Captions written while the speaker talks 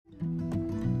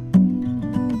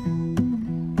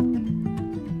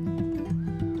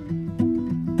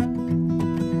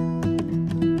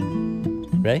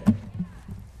Ready?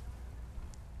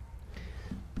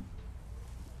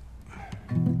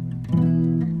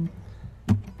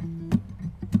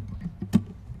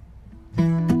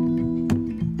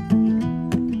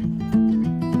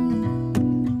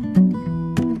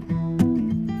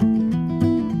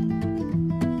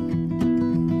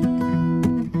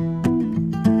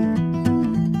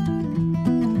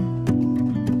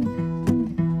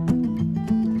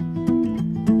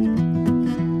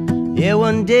 Yeah,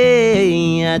 one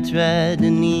day I tried to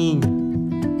kneel.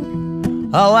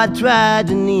 Oh, I tried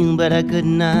to kneel, but I could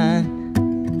not.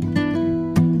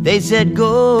 They said,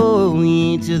 go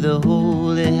ye to the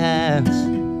holy house.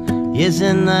 Yes,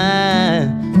 and I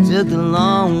took the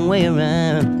long way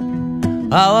around.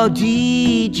 Oh,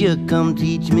 teacher, come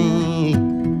teach me.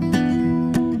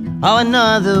 Oh,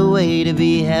 another way to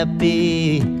be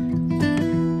happy.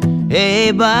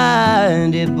 Hey,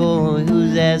 buddy boy,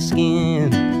 who's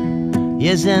asking?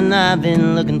 Yes, and I've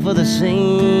been looking for the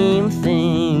same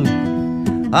thing.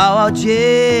 Oh,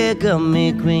 check up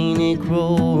me Craney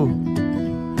Crow.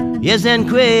 Yes, and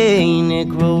Craney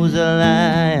Crow's a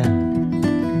liar.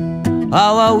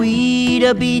 Oh, are we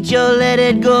to beat you, let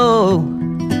it go.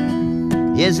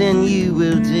 Yes, and you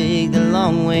will take the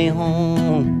long way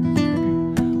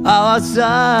home. Oh,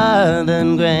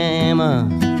 Southern grammar,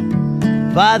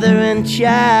 father and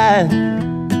child.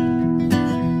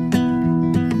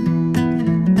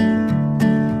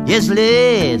 Yes,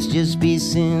 let's just be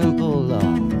simple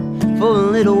for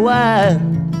a little while.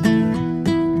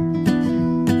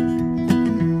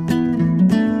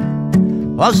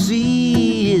 Oh,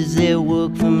 see, is there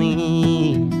work for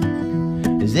me?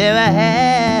 Is there a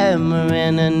hammer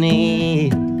and a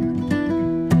nail?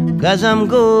 'Cause I'm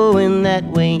going that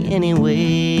way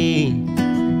anyway,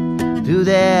 through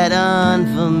that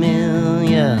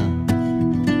unfamiliar.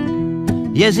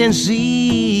 Yes, and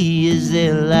see, is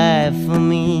there life for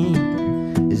me?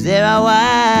 Is there a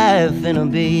wife and a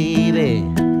baby?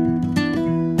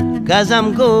 'Cause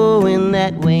I'm going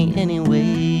that way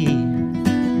anyway,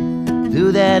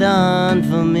 through that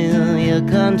unfamiliar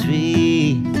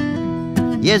country.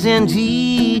 Yes, and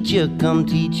teacher, come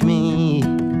teach me.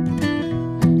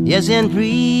 Yes, and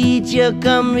preacher,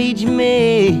 come reach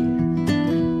me.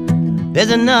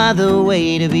 There's another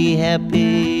way to be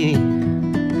happy.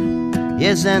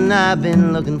 Yes, and I've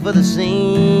been looking for the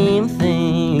same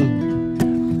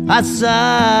thing. A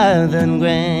Southern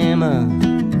grammar,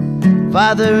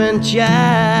 father and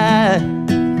child.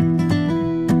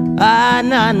 Ah,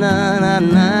 na na na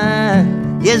na.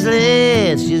 Yes,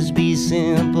 let's just be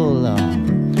simple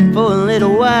for a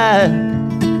little while.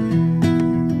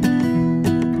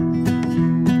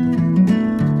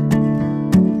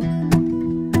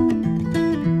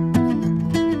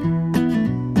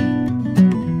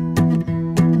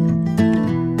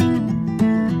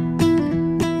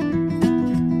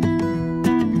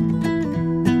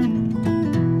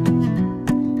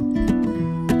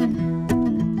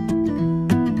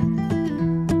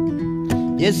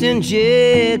 Yes, and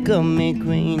check up me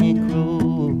Craney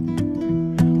Crow.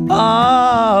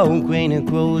 Oh, Craney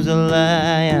Crow's a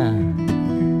liar.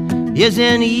 Yes,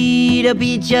 and eat a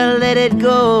beach, I'll let it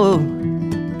go.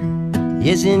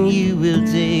 Yes, and you will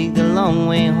take the long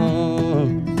way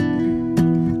home.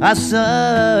 A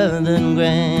Southern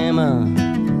grammar,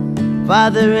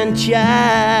 father and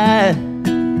child.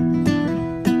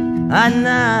 Ah,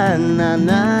 na na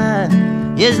na.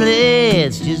 Yes,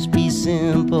 let's just be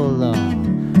simple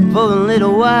for a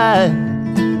little while.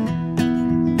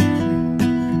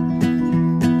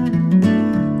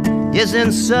 Yes,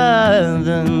 and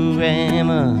Southern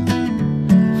grammar,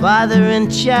 father and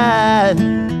child.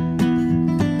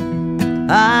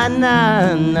 Ah,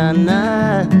 na na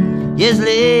na. Yes,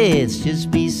 let's just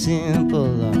be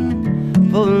simple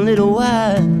for a little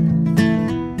while.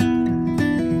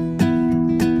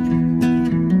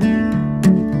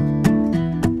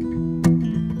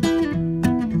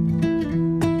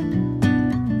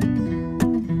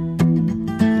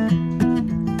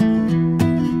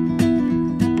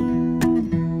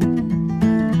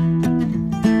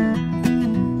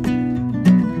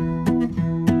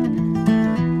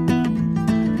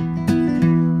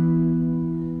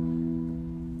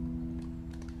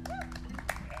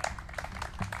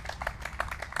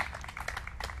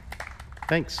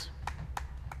 Thanks.